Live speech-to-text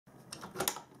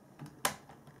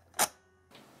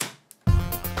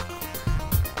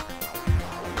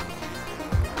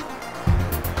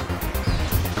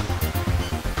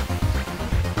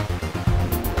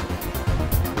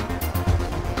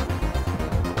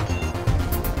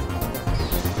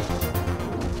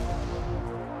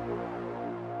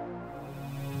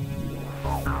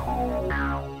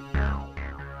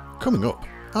Coming up,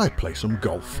 I play some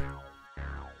golf.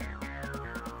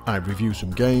 I review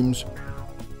some games.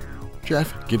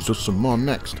 Geoff gives us some more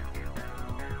next.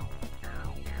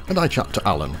 And I chat to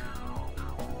Alan.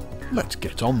 Let's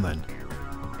get on then.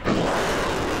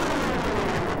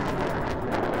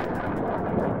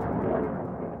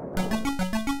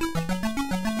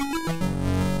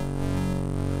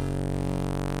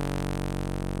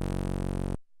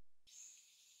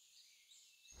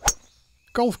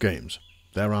 Golf games.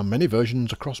 There are many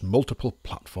versions across multiple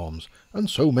platforms, and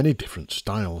so many different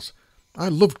styles. I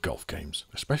loved golf games,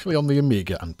 especially on the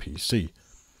Amiga and PC.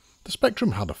 The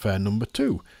Spectrum had a fair number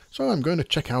too, so I'm going to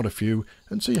check out a few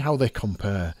and see how they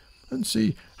compare, and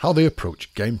see how they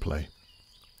approach gameplay.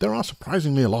 There are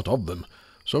surprisingly a lot of them,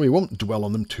 so we won't dwell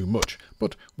on them too much,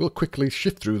 but we'll quickly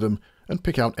shift through them and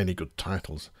pick out any good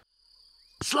titles.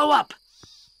 Slow up!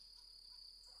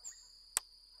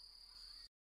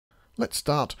 Let's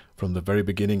start from the very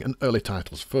beginning and early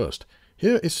titles first.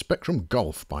 Here is Spectrum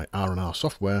Golf by R&R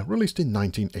Software, released in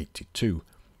 1982.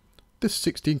 This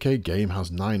 16K game has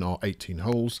 9 or 18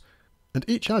 holes, and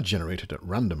each are generated at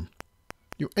random.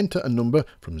 You enter a number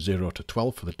from 0 to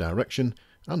 12 for the direction,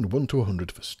 and 1 to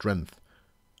 100 for strength.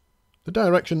 The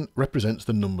direction represents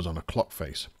the numbers on a clock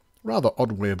face. Rather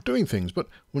odd way of doing things, but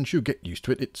once you get used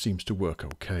to it, it seems to work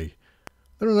okay.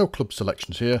 There are no club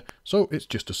selections here, so it's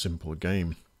just a simple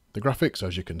game. The graphics,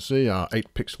 as you can see, are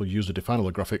 8-pixel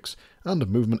user-definable graphics, and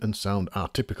movement and sound are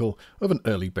typical of an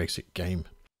early basic game.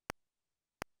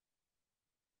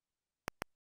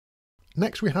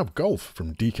 Next we have Golf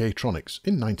from DK-Tronics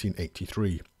in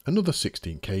 1983, another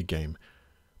 16K game.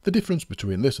 The difference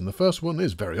between this and the first one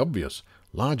is very obvious: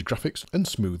 large graphics and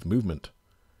smooth movement.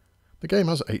 The game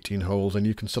has 18 holes and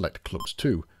you can select clubs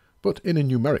too, but in a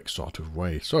numeric sort of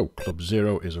way, so club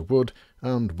 0 is a wood,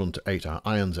 and 1 to 8 are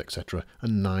irons, etc.,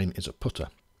 and 9 is a putter.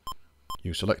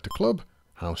 You select a club,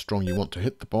 how strong you want to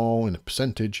hit the ball in a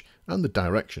percentage, and the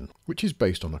direction, which is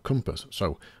based on a compass,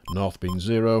 so north being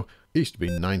 0, east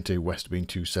being 90, west being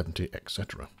 270,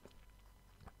 etc.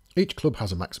 Each club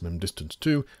has a maximum distance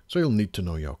too, so you'll need to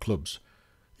know your clubs.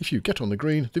 If you get on the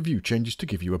green, the view changes to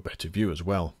give you a better view as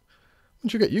well.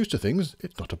 Once you get used to things,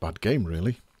 it's not a bad game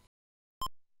really.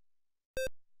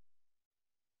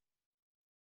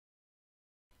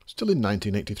 Still in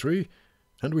 1983,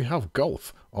 and we have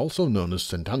Golf, also known as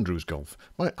St Andrews Golf,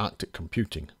 by Arctic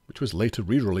Computing, which was later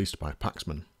re-released by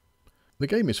Paxman. The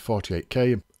game is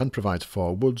 48K and provides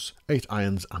 4 woods, 8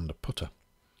 irons and a putter.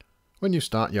 When you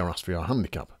start, you're asked for your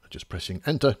handicap, and just pressing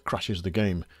enter crashes the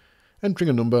game. Entering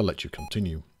a number lets you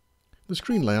continue. The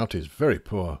screen layout is very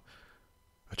poor.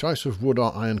 A choice of wood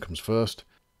or iron comes first,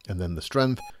 and then the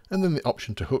strength, and then the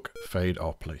option to hook, fade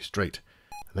or play straight.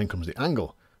 And then comes the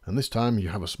angle, and this time you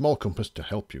have a small compass to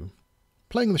help you.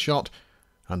 Playing the shot,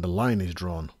 and a line is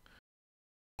drawn.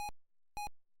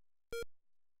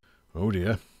 Oh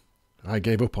dear, I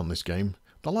gave up on this game.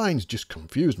 The lines just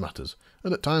confused matters,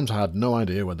 and at times I had no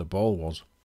idea where the ball was.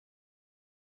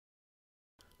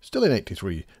 Still in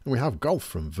 83, and we have Golf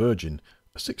from Virgin,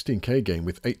 a 16K game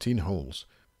with 18 holes.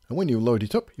 And when you load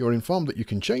it up, you're informed that you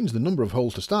can change the number of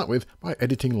holes to start with by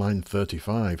editing line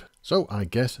 35. So I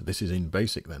guess this is in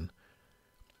basic then.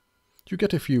 You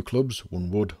get a few clubs,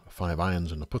 1 wood, 5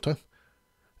 irons and a putter,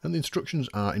 and the instructions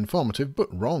are informative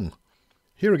but wrong.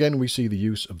 Here again we see the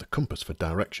use of the compass for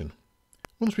direction.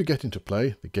 Once we get into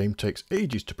play, the game takes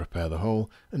ages to prepare the hole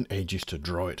and ages to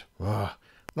draw it.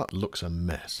 That looks a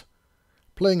mess.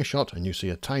 Playing a shot and you see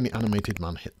a tiny animated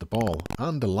man hit the ball,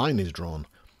 and a line is drawn.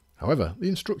 However, the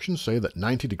instructions say that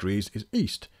 90 degrees is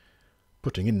east.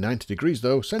 Putting in 90 degrees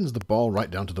though sends the ball right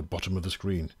down to the bottom of the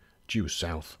screen, due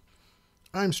south.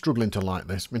 I'm struggling to like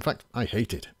this. In fact, I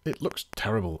hate it. It looks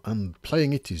terrible, and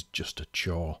playing it is just a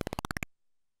chore.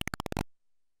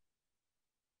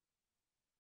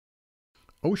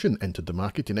 Ocean entered the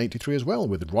market in 83 as well,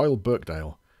 with Royal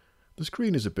Birkdale. The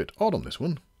screen is a bit odd on this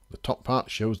one. The top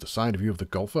part shows the side view of the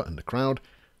golfer and the crowd,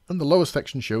 and the lower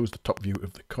section shows the top view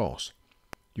of the course.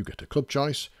 You get a club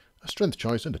choice, a strength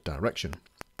choice, and a direction.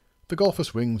 The golfer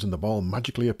swings and the ball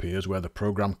magically appears where the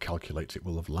program calculates it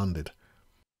will have landed.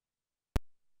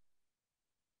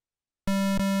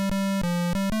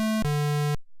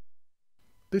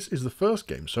 This is the first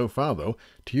game so far, though,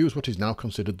 to use what is now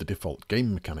considered the default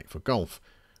game mechanic for golf.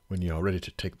 When you are ready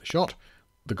to take the shot,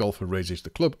 the golfer raises the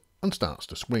club and starts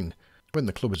to swing. When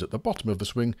the club is at the bottom of the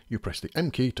swing, you press the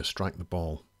M key to strike the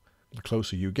ball. The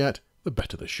closer you get, the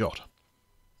better the shot.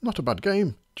 Not a bad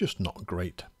game, just not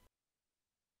great.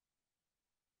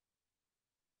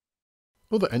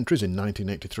 Other entries in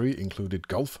 1983 included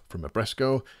Golf from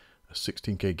Abresco, a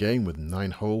 16K game with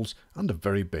 9 holes and a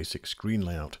very basic screen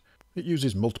layout. It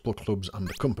uses multiple clubs and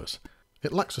a compass.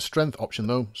 It lacks a strength option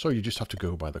though, so you just have to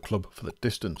go by the club for the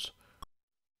distance.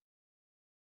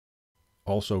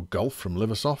 Also Golf from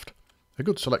Liversoft. A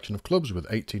good selection of clubs with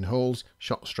 18 holes,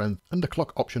 shot strength and a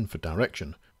clock option for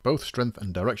direction. Both strength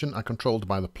and direction are controlled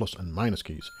by the plus and minus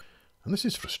keys. And this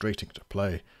is frustrating to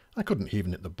play. I couldn't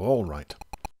even hit the ball right.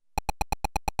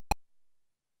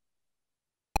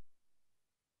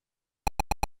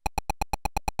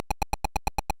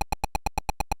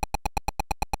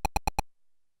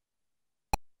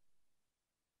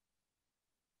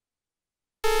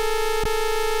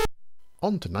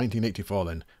 On to 1984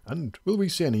 then, and will we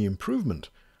see any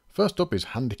improvement? First up is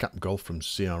Handicap Golf from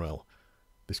CRL.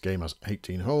 This game has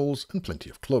 18 holes and plenty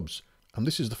of clubs, and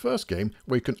this is the first game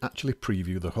where you can actually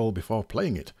preview the hole before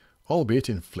playing it, albeit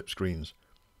in flip screens.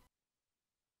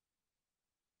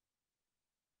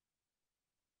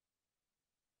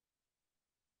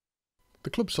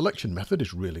 The club selection method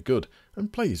is really good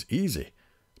and plays easy,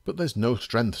 but there's no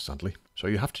strength sadly, so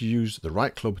you have to use the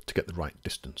right club to get the right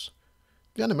distance.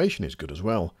 The animation is good as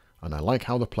well, and I like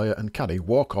how the player and caddy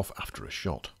walk off after a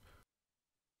shot.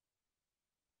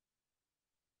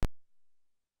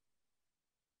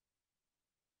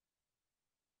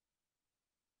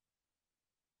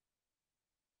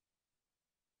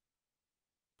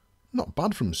 Not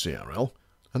bad from CRL,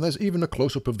 and there's even a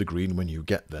close-up of the green when you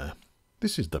get there.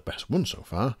 This is the best one so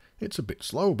far. It's a bit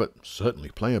slow, but certainly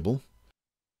playable.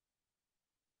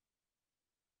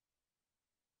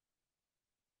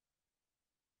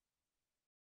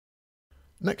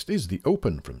 Next is The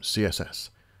Open from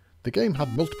CSS. The game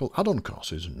had multiple add-on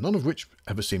courses, none of which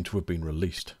ever seem to have been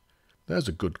released. There's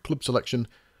a good club selection,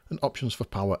 and options for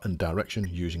power and direction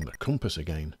using the compass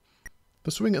again.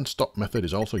 The swing and stop method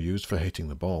is also used for hitting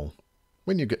the ball.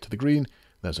 When you get to the green,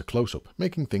 there's a close-up,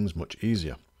 making things much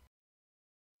easier.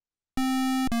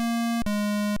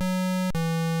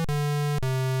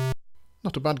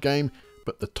 Not a bad game,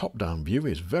 but the top-down view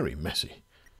is very messy.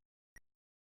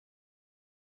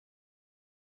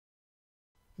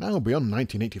 Now beyond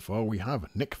 1984 we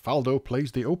have Nick Faldo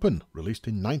Plays the Open, released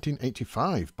in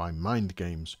 1985 by Mind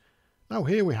Games. Now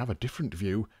here we have a different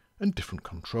view and different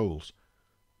controls.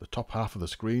 The top half of the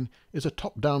screen is a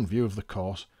top-down view of the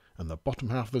course, and the bottom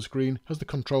half of the screen has the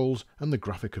controls and the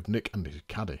graphic of Nick and his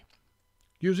caddy.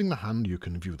 Using the hand you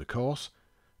can view the course,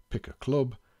 pick a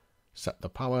club, set the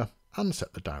power and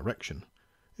set the direction.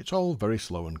 It's all very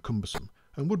slow and cumbersome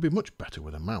and would be much better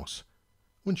with a mouse.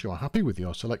 Once you are happy with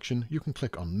your selection, you can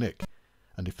click on Nick,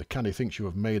 and if the caddy thinks you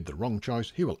have made the wrong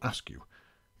choice, he will ask you.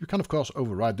 You can of course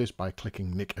override this by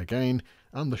clicking Nick again,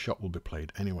 and the shot will be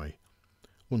played anyway.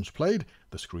 Once played,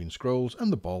 the screen scrolls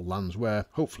and the ball lands where,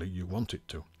 hopefully, you want it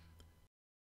to.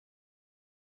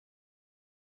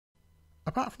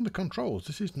 Apart from the controls,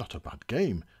 this is not a bad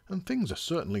game, and things are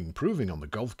certainly improving on the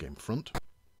golf game front.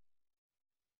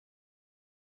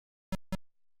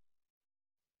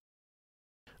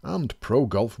 And Pro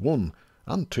Golf 1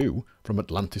 and 2 from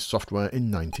Atlantis Software in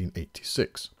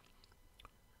 1986.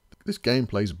 This game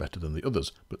plays better than the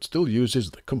others, but still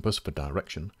uses the compass for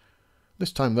direction.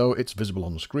 This time though it's visible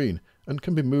on the screen, and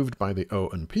can be moved by the O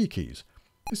and P keys.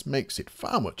 This makes it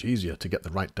far much easier to get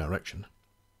the right direction.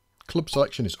 Club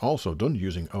selection is also done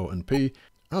using O and P,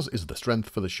 as is the strength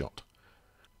for the shot.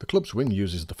 The club swing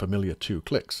uses the familiar 2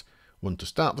 clicks, one to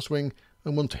start the swing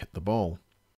and one to hit the ball.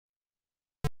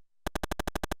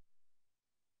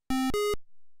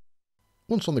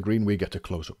 Once on the green we get a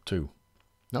close-up too.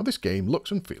 Now this game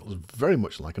looks and feels very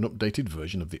much like an updated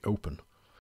version of the Open.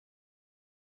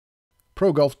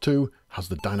 Pro Golf 2 has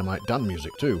the Dynamite Dan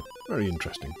music too, very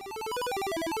interesting.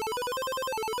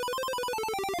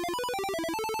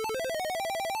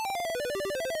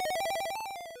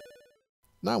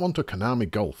 Now on to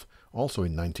Konami Golf, also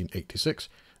in 1986,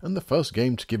 and the first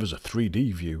game to give us a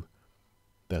 3D view.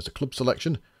 There's a club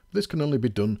selection, but this can only be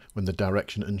done when the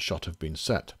direction and shot have been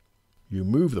set. You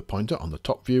move the pointer on the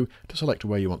top view to select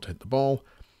where you want to hit the ball,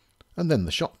 and then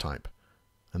the shot type.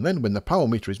 And then when the power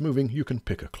meter is moving, you can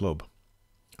pick a club.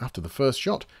 After the first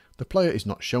shot, the player is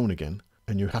not shown again,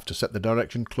 and you have to set the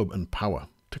direction, club and power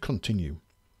to continue.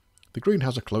 The green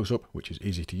has a close-up, which is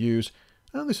easy to use,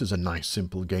 and this is a nice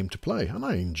simple game to play, and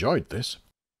I enjoyed this.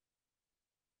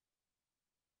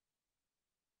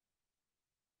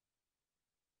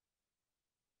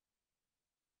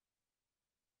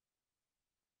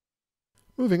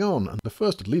 Moving on, and the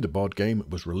first leaderboard game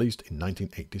was released in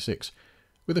 1986,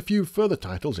 with a few further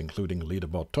titles including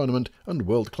Leaderboard Tournament and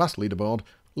World Class Leaderboard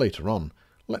later on.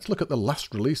 Let's look at the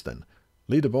last release then,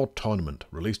 Leaderboard Tournament,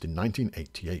 released in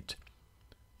 1988.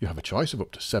 You have a choice of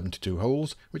up to 72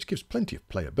 holes, which gives plenty of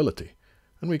playability,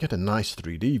 and we get a nice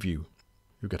 3D view.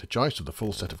 You get a choice of the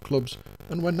full set of clubs,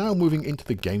 and we're now moving into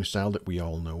the game style that we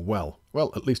all know well.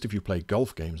 Well, at least if you play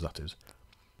golf games, that is.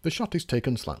 The shot is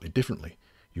taken slightly differently.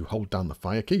 You hold down the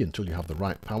fire key until you have the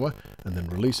right power, and then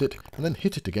release it, and then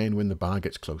hit it again when the bar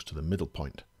gets close to the middle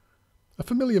point. A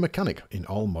familiar mechanic in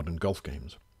all modern golf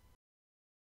games.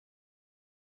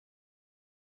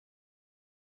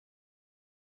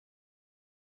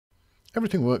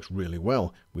 Everything works really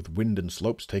well, with wind and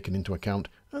slopes taken into account,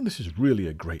 and this is really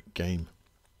a great game.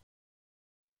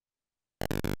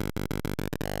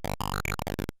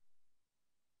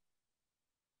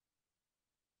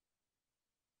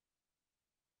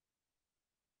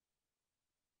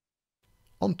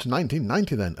 On to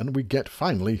 1990 then, and we get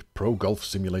finally Pro Golf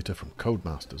Simulator from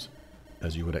Codemasters.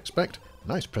 As you would expect,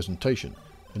 nice presentation,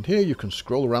 and here you can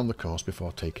scroll around the course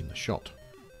before taking the shot.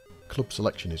 Club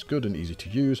selection is good and easy to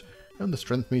use, and the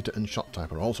strength meter and shot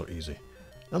type are also easy,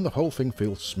 and the whole thing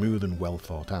feels smooth and well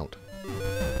thought out.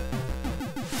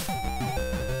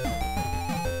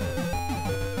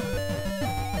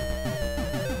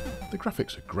 The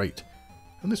graphics are great,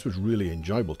 and this was really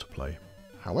enjoyable to play.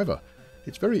 However,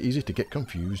 it's very easy to get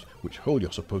confused which hole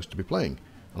you're supposed to be playing,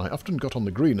 and I often got on the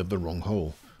green of the wrong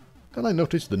hole. Then I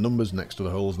noticed the numbers next to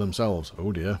the holes themselves,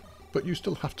 oh dear, but you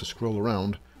still have to scroll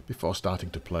around before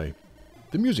starting to play.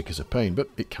 The music is a pain, but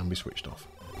it can be switched off.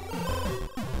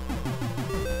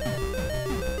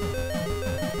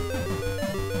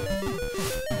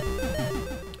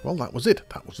 Well, that was it.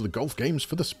 That was the golf games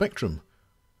for the Spectrum.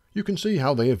 You can see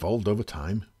how they evolved over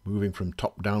time, moving from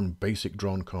top-down basic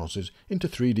drawn courses into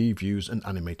 3D views and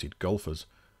animated golfers.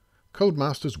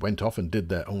 Codemasters went off and did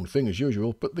their own thing as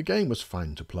usual, but the game was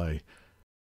fine to play.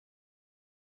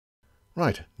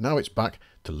 Right, now it's back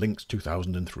to Lynx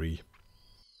 2003.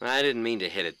 I didn't mean to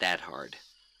hit it that hard.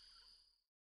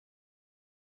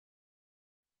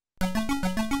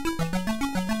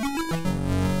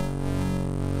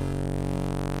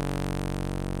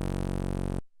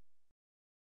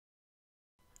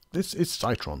 This is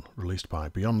Psytron, released by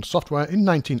Beyond Software in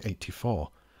 1984.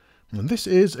 And this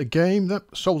is a game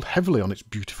that sold heavily on its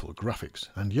beautiful graphics,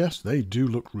 and yes, they do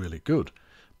look really good.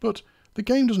 But the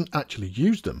game doesn't actually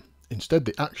use them. Instead,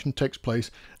 the action takes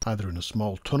place either in a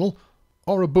small tunnel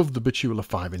or above the Bachula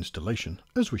 5 installation,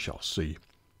 as we shall see.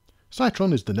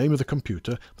 Psytron is the name of the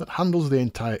computer that handles the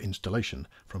entire installation,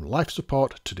 from life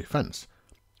support to defense.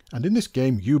 And in this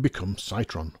game you become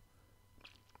Psytron.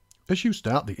 As you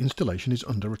start, the installation is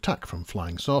under attack from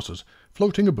flying saucers,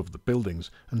 floating above the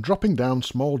buildings and dropping down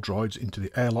small droids into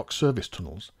the airlock service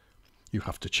tunnels. You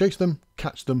have to chase them,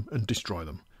 catch them and destroy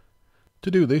them.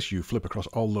 To do this, you flip across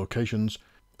all locations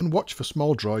and watch for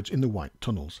small droids in the white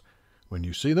tunnels. When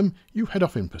you see them, you head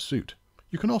off in pursuit.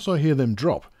 You can also hear them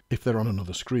drop if they're on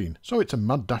another screen, so it's a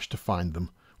mad dash to find them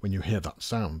when you hear that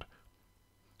sound.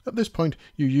 At this point,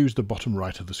 you use the bottom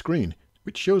right of the screen,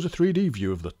 which shows a 3D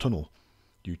view of the tunnel.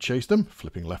 You chase them,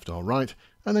 flipping left or right,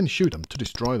 and then shoot them to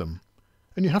destroy them.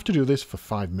 And you have to do this for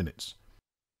 5 minutes.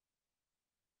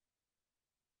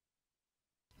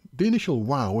 The initial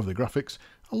wow of the graphics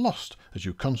are lost as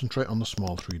you concentrate on the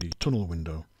small 3D tunnel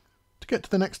window. To get to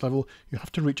the next level, you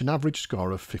have to reach an average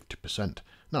score of 50%.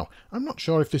 Now, I'm not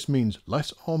sure if this means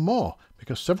less or more,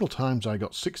 because several times I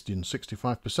got 60 and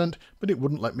 65%, but it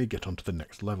wouldn't let me get onto the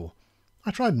next level.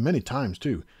 I tried many times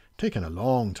too, taking a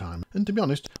long time, and to be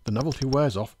honest, the novelty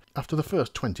wears off after the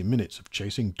first 20 minutes of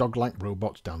chasing dog-like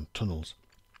robots down tunnels.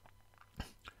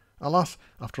 Alas,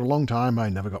 after a long time I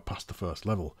never got past the first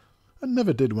level, and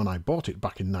never did when I bought it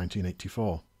back in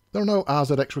 1984. There are no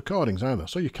RZX recordings either,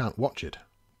 so you can't watch it.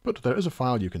 But there is a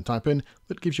file you can type in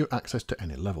that gives you access to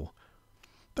any level.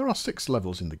 There are 6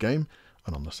 levels in the game,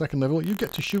 and on the second level you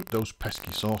get to shoot those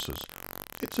pesky saucers.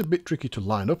 It's a bit tricky to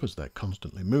line up as they're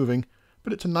constantly moving,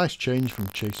 but it's a nice change from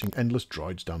chasing endless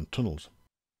droids down tunnels.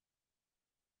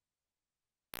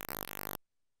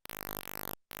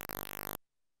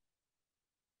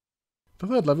 The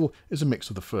third level is a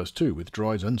mix of the first two, with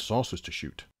droids and saucers to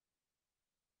shoot.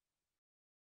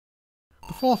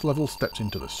 The fourth level steps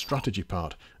into the strategy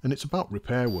part, and it's about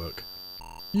repair work.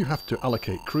 You have to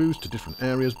allocate crews to different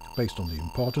areas based on the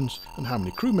importance and how many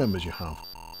crew members you have.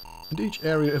 And each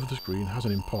area of the screen has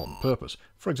an important purpose.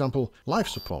 For example, life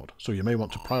support, so you may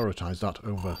want to prioritise that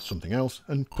over something else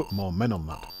and put more men on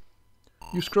that.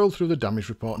 You scroll through the damage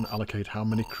report and allocate how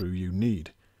many crew you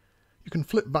need. You can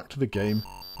flip back to the game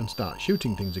and start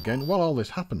shooting things again while all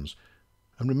this happens.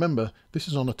 And remember, this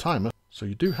is on a timer, so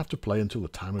you do have to play until the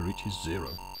timer reaches 0.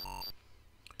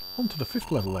 On to the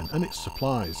 5th level then, and it's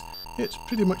supplies. It's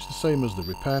pretty much the same as the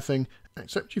repair thing,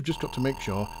 except you've just got to make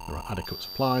sure there are adequate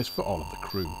supplies for all of the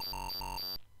crew.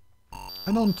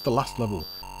 And on to the last level.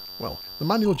 Well, the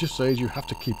manual just says you have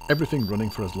to keep everything running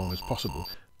for as long as possible,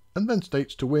 and then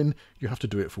states to win, you have to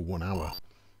do it for 1 hour.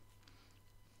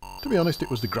 To be honest, it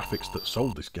was the graphics that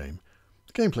sold this game.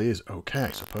 The gameplay is okay,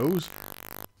 I suppose,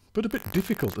 but a bit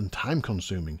difficult and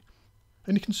time-consuming,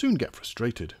 and you can soon get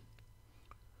frustrated.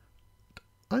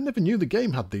 I never knew the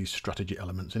game had these strategy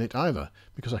elements in it either,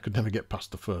 because I could never get past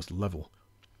the first level.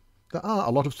 There are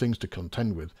a lot of things to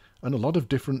contend with, and a lot of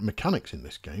different mechanics in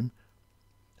this game.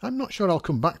 I'm not sure I'll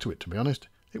come back to it, to be honest.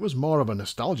 It was more of a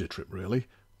nostalgia trip, really,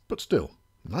 but still,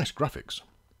 nice graphics.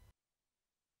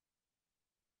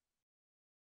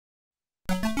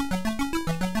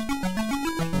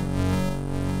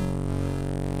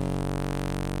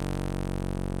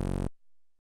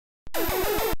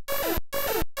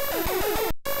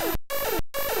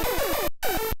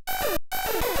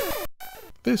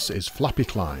 This is Flappy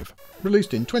Clive,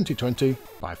 released in 2020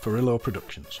 by Farillo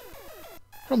Productions.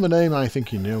 From the name I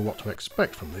think you know what to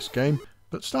expect from this game,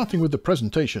 but starting with the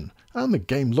presentation, and the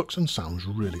game looks and sounds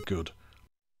really good.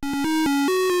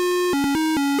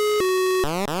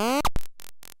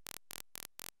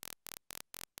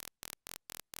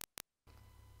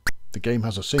 The game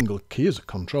has a single key as a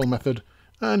control method,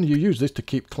 and you use this to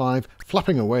keep Clive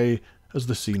flapping away as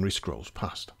the scenery scrolls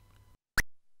past.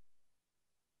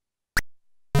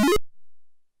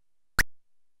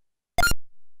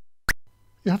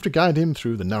 You have to guide him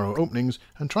through the narrow openings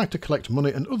and try to collect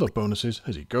money and other bonuses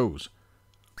as he goes.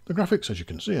 The graphics, as you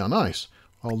can see, are nice,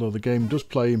 although the game does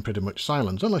play in pretty much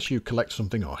silence unless you collect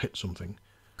something or hit something.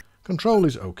 Control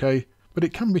is okay, but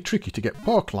it can be tricky to get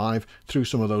poor Clive through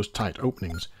some of those tight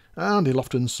openings, and he'll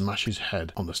often smash his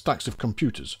head on the stacks of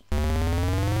computers.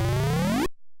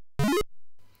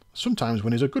 Sometimes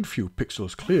when he's a good few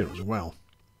pixels clear as well.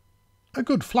 A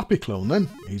good Flappy clone then,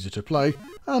 easy to play,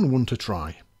 and one to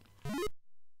try.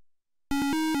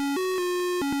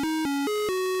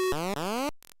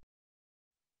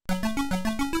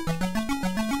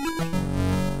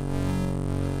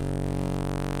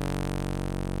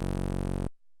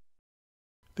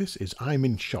 This is I'm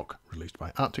in Shock, released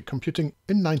by Arctic Computing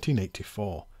in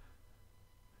 1984.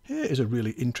 Here is a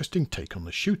really interesting take on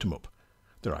the shoot 'em up.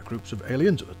 There are groups of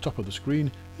aliens at the top of the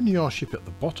screen and your ship at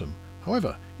the bottom.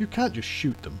 However, you can't just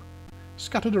shoot them.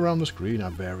 Scattered around the screen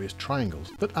are various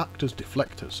triangles that act as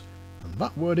deflectors, and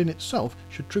that word in itself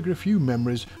should trigger a few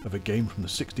memories of a game from the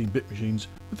 16-bit machines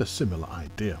with a similar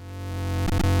idea.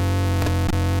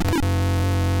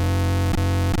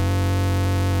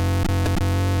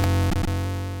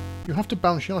 You have to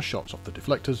bounce your shots off the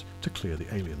deflectors to clear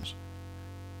the aliens.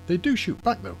 They do shoot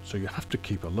back though, so you have to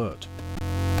keep alert.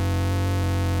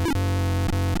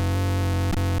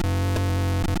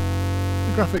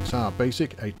 The graphics are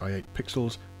basic 8x8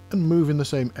 pixels and move in the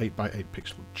same 8x8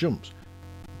 pixel jumps,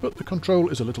 but the control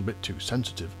is a little bit too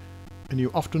sensitive, and you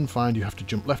often find you have to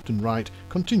jump left and right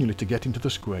continually to get into the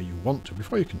square you want to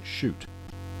before you can shoot.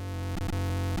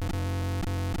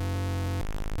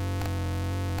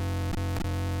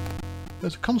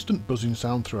 There's a constant buzzing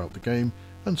sound throughout the game,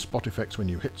 and spot effects when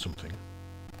you hit something.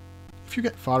 If you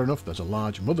get far enough, there's a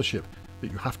large mothership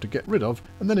that you have to get rid of,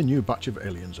 and then a new batch of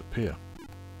aliens appear.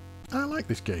 I like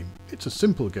this game. It's a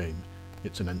simple game.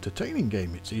 It's an entertaining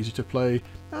game, it's easy to play,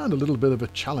 and a little bit of a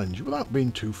challenge without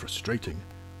being too frustrating.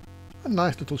 A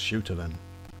nice little shooter then.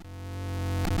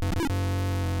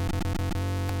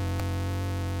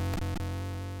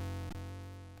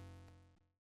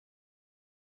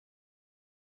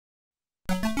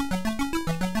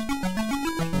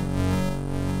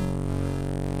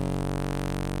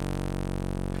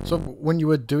 So when you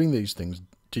were doing these things,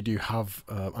 did you have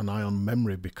an eye on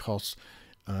memory, because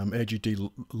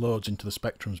AGD loads into the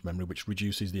Spectrum's memory, which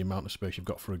reduces the amount of space you've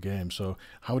got for a game? So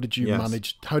how did you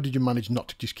manage? How did you manage not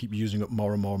to just keep using up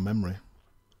more and more memory?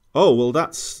 Oh well,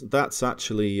 that's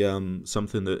actually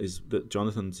something that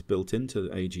Jonathan's built into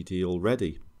AGD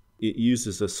already. It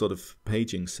uses a sort of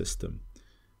paging system.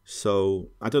 So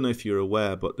I don't know if you're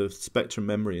aware, but the Spectrum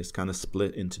memory is kind of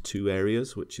split into two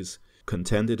areas, which is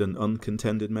contended and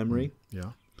uncontended memory.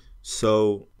 Yeah.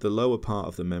 So the lower part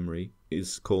of the memory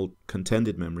is called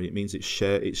contended memory. It means it's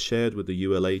shared with the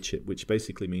ULA chip, which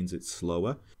basically means it's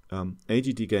slower.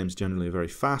 AGD games generally are very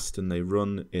fast and they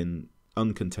run in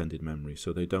uncontended memory,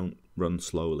 so they don't run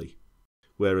slowly.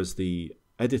 Whereas the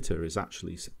editor is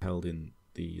actually held in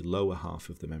the lower half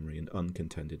of the memory, in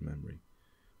uncontended memory.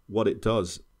 What it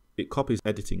does, it copies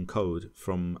editing code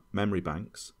from memory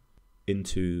banks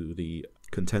into the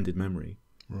contended memory.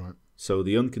 Right. So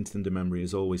the uncontended memory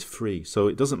is always free. So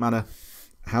it doesn't matter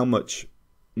how much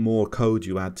more code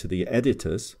you add to the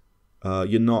editors,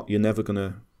 you're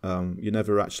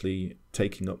never actually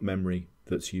taking up memory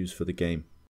that's used for the game.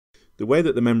 the way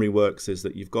that the memory works is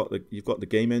that you've got the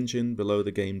game engine below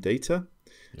the game data,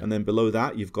 and then below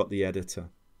that you've got the editor.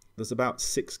 There's about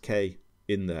 6K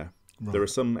in there. Right. There are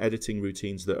some editing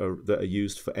routines that are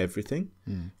used for everything,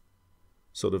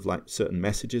 sort of like certain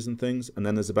messages and things, and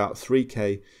then there's about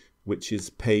 3K which is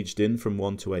paged in from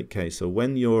 1 to 8K. So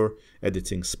when you're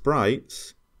editing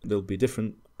sprites, there'll be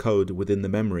different code within the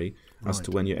memory as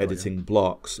to when you're editing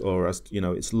blocks, or as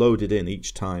it's loaded in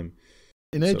each time.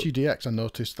 In AGDX, I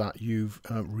noticed that you've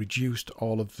reduced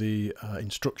all of the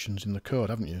instructions in the code,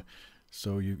 haven't you?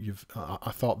 So you've.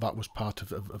 I thought that was part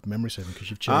of memory saving, because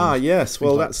you've changed. Ah, yes.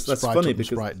 Well, like that's funny,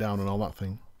 because sprite down and all that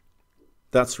thing.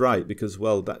 That's right, because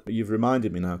that you've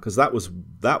reminded me now, because that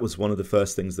was one of the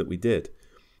first things that we did.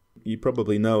 You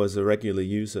probably know, as a regular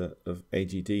user of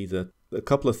AGD, that a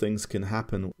couple of things can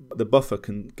happen. The buffer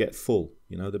can get full.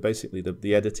 Basically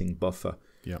the editing buffer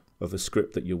of a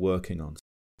script that you're working on.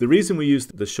 The reason we use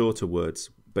the shorter words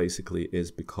basically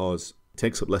is because it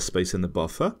takes up less space in the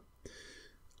buffer,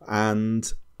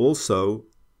 and also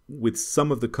with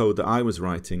some of the code that I was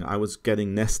writing, I was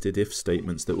getting nested if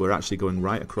statements that were actually going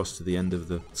right across to the end of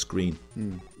the screen.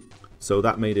 So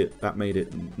that made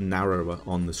it narrower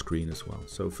on the screen as well.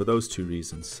 So for those two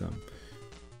reasons.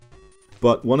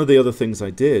 But one of the other things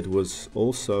I did was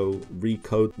also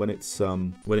recode when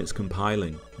it's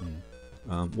compiling.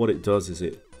 What it does is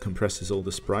it compresses all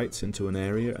the sprites into an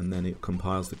area, and then it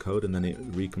compiles the code, and then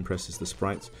it recompresses the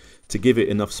sprites to give it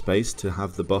enough space to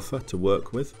have the buffer to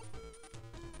work with.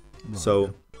 Right.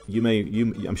 So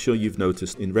I'm sure you've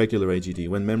noticed in regular AGD,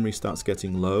 when memory starts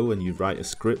getting low and you write a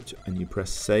script and you press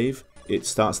save, it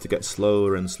starts to get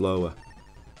slower and slower.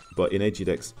 But in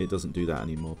AGDX, it doesn't do that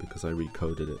anymore, because I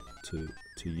recoded it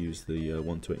to use the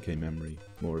 1 to 8K memory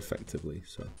more effectively.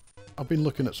 So I've been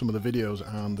looking at some of the videos,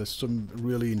 and there's some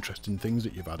really interesting things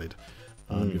that you've added.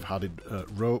 You've added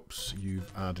ropes,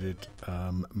 you've added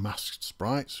masked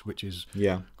sprites, which is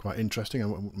quite interesting. I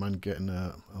wouldn't mind getting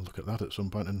a look at that at some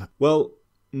point. Well,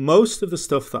 most of the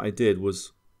stuff that I did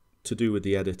was to do with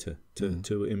the editor,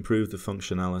 to improve the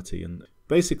functionality. And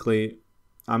basically,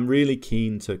 I'm really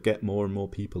keen to get more and more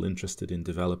people interested in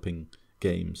developing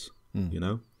games,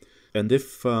 And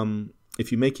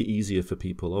if you make it easier for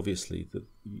people, obviously,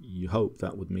 you hope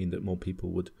that would mean that more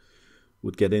people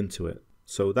would get into it.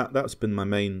 So that's been my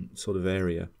main sort of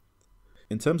area.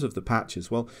 In terms of the patches,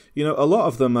 well, a lot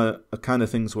of them are kind of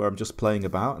things where I'm just playing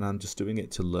about and I'm just doing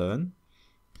it to learn.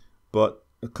 But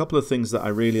a couple of things that I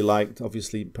really liked,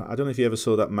 obviously, I don't know if you ever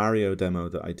saw that Mario demo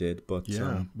that I did, but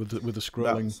with the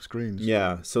scrolling screens.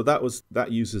 Yeah, so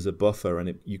that uses a buffer,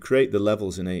 and you create the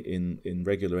levels in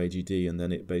regular AGD, and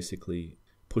then it basically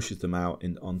pushes them out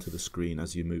onto the screen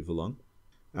as you move along.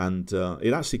 And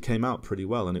it actually came out pretty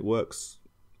well, and it works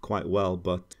quite well.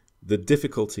 But the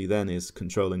difficulty then is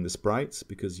controlling the sprites,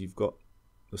 because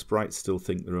the sprites still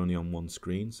think they're only on one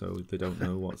screen, so they don't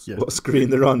know what screen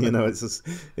they're on.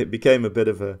 It became a bit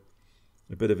of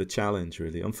a challenge,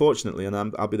 really. Unfortunately, and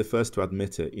I'll be the first to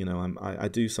admit it. I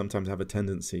do sometimes have a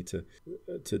tendency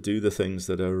to do the things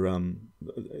that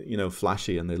are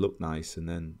flashy and they look nice, and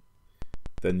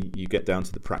then you get down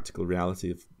to the practical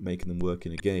reality of making them work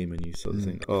in a game, and you sort of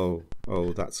think, oh,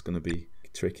 that's going to be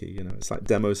tricky. It's like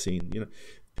demo scene.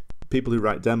 People who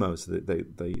write demos,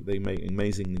 they make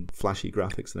amazing flashy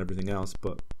graphics and everything else,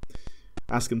 but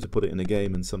ask them to put it in a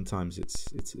game, and sometimes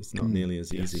it's not nearly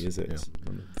as easy, is it?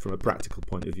 From a practical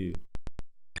point of view.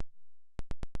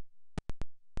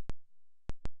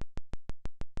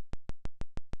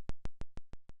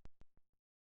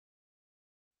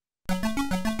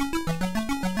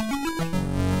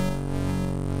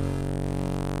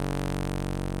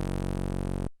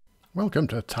 Welcome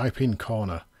to Type In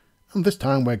Corner, and this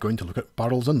time we're going to look at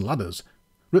Barrels and Ladders,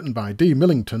 written by D.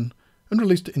 Millington and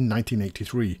released in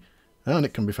 1983, and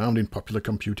it can be found in Popular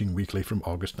Computing Weekly from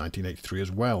August 1983 as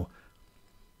well.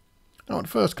 Now, at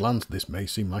first glance this may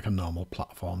seem like a normal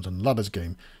platforms and ladders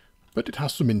game, but it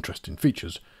has some interesting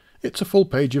features. It's a full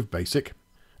page of BASIC,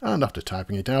 and after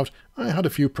typing it out I had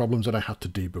a few problems that I had to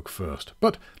debug first,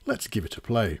 but let's give it a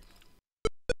play.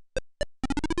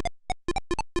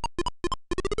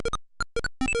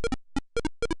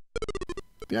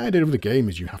 The idea of the game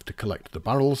is you have to collect the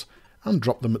barrels and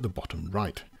drop them at the bottom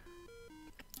right.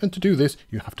 And to do this,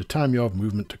 you have to time your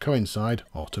movement to coincide,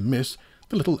 or to miss,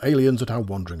 the little aliens that are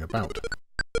wandering about.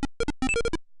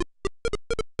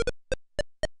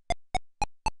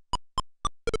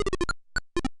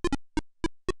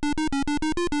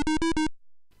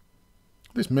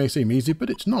 This may seem easy, but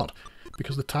it's not,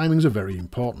 because the timings are very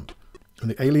important, and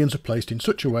the aliens are placed in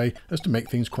such a way as to make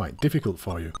things quite difficult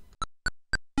for you.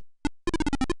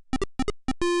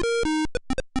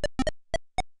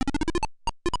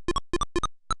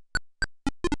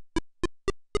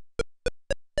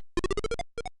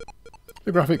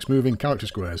 The graphics move in character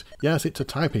squares. Yes, it's a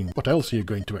typing, what else are you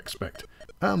going to expect?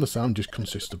 And the sound just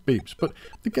consists of beeps, but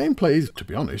the gameplay is, to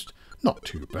be honest, not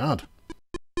too bad.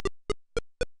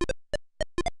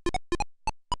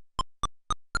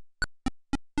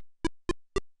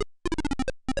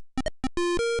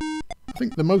 I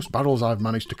think the most barrels I've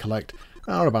managed to collect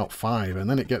are about 5, and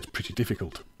then it gets pretty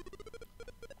difficult.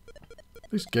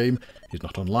 This game is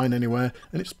not online anywhere,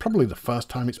 and it's probably the first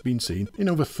time it's been seen in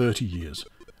over 30 years,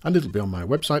 and it'll be on my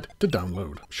website to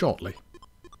download shortly.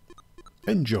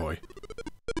 Enjoy!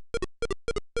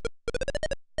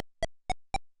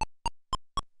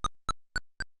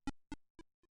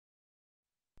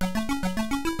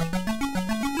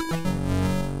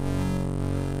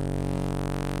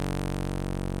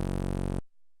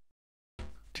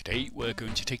 Today we're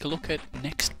going to take a look at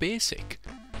Next Basic.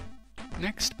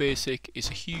 Next Basic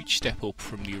is a huge step up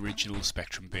from the original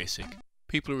Spectrum Basic.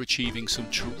 People are achieving some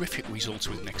terrific results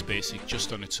with Next Basic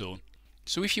just on its own.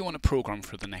 So if you want to program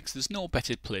for the Next, there's no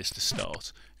better place to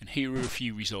start, and here are a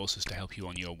few resources to help you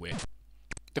on your way.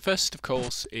 The first, of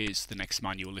course, is the Next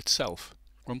manual itself.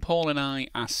 When Paul and I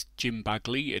asked Jim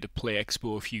Bagley at a Play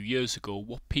Expo a few years ago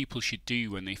what people should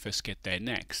do when they first get their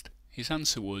Next, his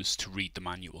answer was to read the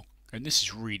manual. And this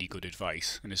is really good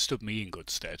advice, and has stood me in good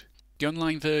stead. The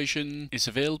online version is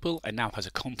available and now has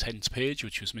a contents page,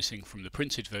 which was missing from the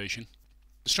printed version.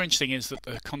 The strange thing is that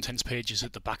the contents page is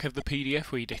at the back of the PDF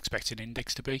where you'd expect an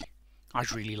index to be.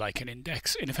 I'd really like an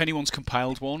index, and if anyone's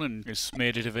compiled one and has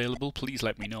made it available, please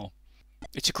let me know.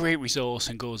 It's a great resource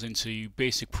and goes into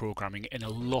basic programming in a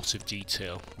lot of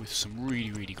detail with some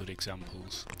really good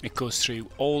examples. It goes through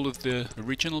all of the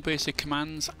original basic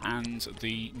commands and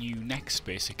the new Next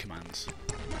basic commands.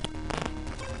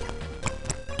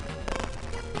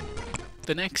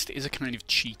 The Next is a kind of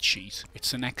cheat sheet.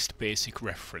 It's the Next basic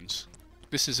reference.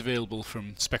 This is available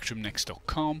from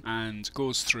spectrumnext.com and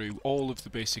goes through all of the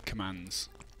basic commands.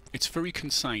 It's very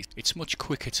concise. It's much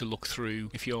quicker to look through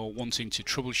if you're wanting to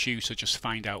troubleshoot or just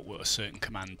find out what a certain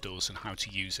command does and how to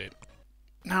use it.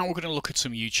 Now we're going to look at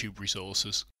some YouTube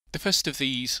resources. The first of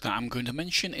these that I'm going to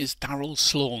mention is Daryl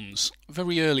Sloan's.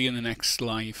 Very early in the Next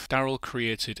life, Daryl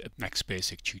created a Next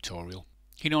basic tutorial.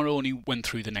 He not only went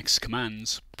through the Next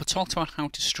commands, but talked about how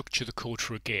to structure the code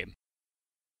for a game.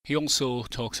 He also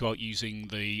talks about using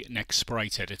the Next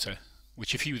sprite editor,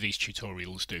 which a few of these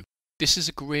tutorials do. This is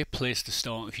a great place to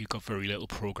start if you've got very little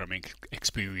programming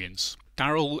experience.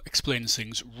 Daryl explains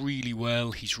things really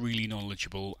well, he's really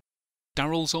knowledgeable.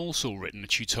 Daryl's also written a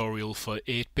tutorial for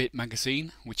 8-Bit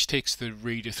Magazine, which takes the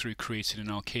reader through creating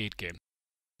an arcade game.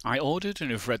 I ordered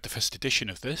and have read the first edition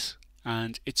of this,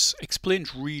 and it's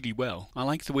explained really well. I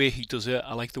like the way he does it,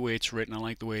 I like the way it's written, I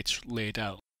like the way it's laid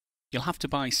out. You'll have to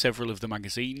buy several of the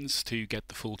magazines to get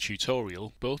the full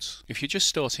tutorial, but if you're just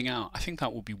starting out, I think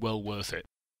that will be well worth it.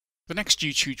 The next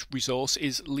YouTube resource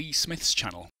is Lee Smith's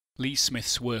channel, Lee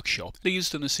Smith's Workshop. Lee has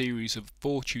done a series of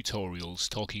 4 tutorials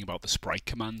talking about the sprite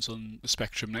commands on the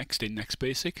Spectrum Next in Next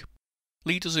Basic.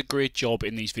 Lee does a great job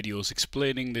in these videos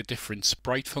explaining the different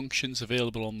sprite functions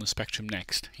available on the Spectrum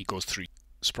Next. He goes through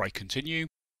sprite continue,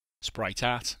 sprite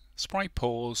at, sprite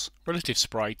pause, relative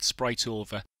sprite, sprite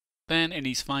over, then in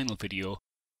his final video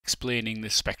explaining the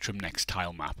Spectrum Next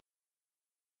tile map.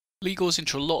 Lee goes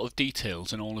into a lot of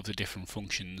details on all of the different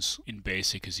functions in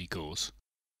BASIC as he goes.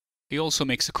 He also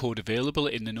makes the code available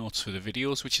in the notes for the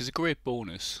videos, which is a great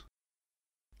bonus.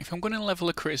 If I'm going to level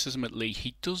a criticism at Lee,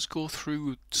 he does go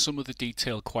through some of the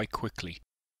detail quite quickly.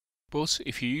 But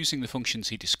if you're using the functions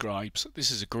he describes,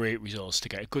 this is a great resource to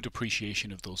get a good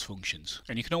appreciation of those functions,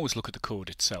 and you can always look at the code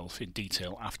itself in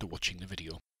detail after watching the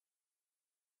video.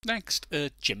 Next,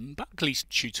 Jim Bagley's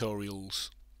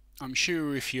tutorials. I'm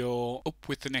sure if you're up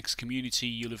with the Next community,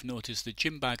 you'll have noticed that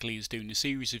Jim Bagley is doing a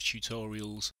series of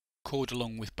tutorials, Code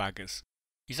Along with Baggers.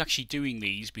 He's actually doing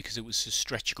these because it was a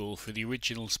stretch goal for the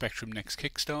original Spectrum Next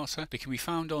Kickstarter. They can be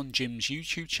found on Jim's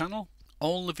YouTube channel.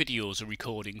 All the videos are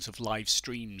recordings of live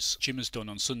streams Jim has done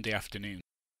on Sunday afternoon,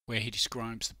 where he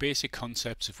describes the basic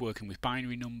concepts of working with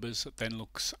binary numbers, then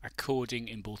looks at coding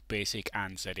in both BASIC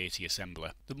and Z80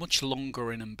 assembler. They're much longer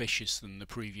and ambitious than the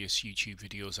previous YouTube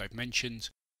videos I've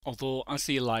mentioned, although as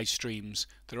they are live streams,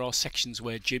 there are sections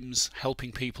where Jim's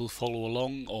helping people follow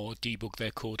along or debug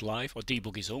their code live, or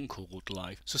debug his own code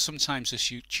live, so sometimes the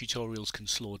tutorials can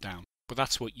slow down, but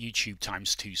that's what YouTube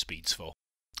times 2 speed's for.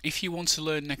 If you want to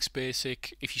learn Next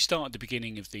Basic, if you start at the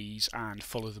beginning of these and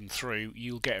follow them through,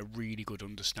 you'll get a really good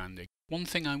understanding. One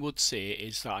thing I would say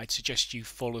is that I'd suggest you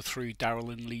follow through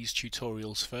Daryl and Lee's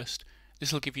tutorials first.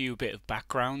 This will give you a bit of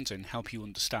background and help you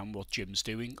understand what Jim's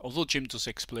doing. Although Jim does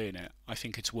explain it, I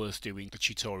think it's worth doing the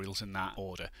tutorials in that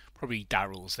order. Probably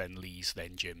Daryl's, then Lee's,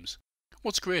 then Jim's.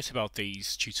 What's great about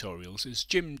these tutorials is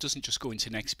Jim doesn't just go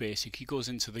into Next Basic, he goes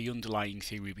into the underlying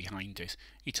theory behind it.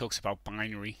 He talks about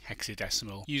binary,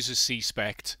 hexadecimal, uses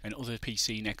CSpect and other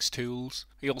PC Next tools.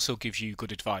 He also gives you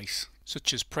good advice,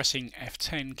 such as pressing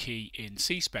F10 key in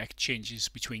CSpect changes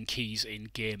between keys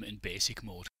in game and basic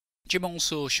mode. Jim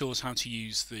also shows how to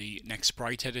use the Next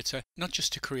Sprite editor, not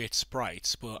just to create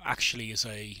sprites, but actually as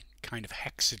a kind of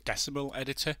hexadecimal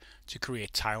editor to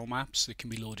create tile maps that can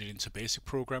be loaded into basic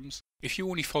programs. If you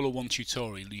only follow one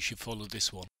tutorial, you should follow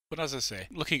this one. But as I say,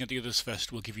 looking at the others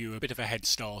first will give you a bit of a head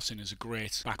start and is a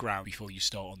great background before you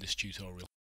start on this tutorial.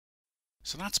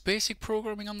 So that's basic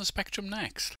programming on the Spectrum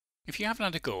Next. If you haven't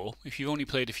had a go, if you've only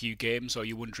played a few games or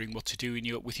you're wondering what to do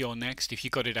with your Next, if you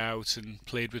got it out and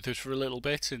played with it for a little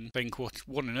bit and think what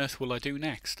on earth will I do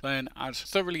next, then I'd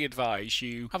thoroughly advise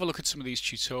you have a look at some of these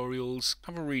tutorials,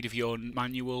 have a read of your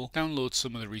manual, download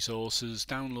some of the resources,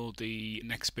 download the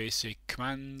Next Basic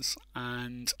commands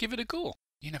and give it a go.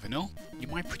 You never know, you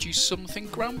might produce something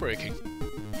groundbreaking.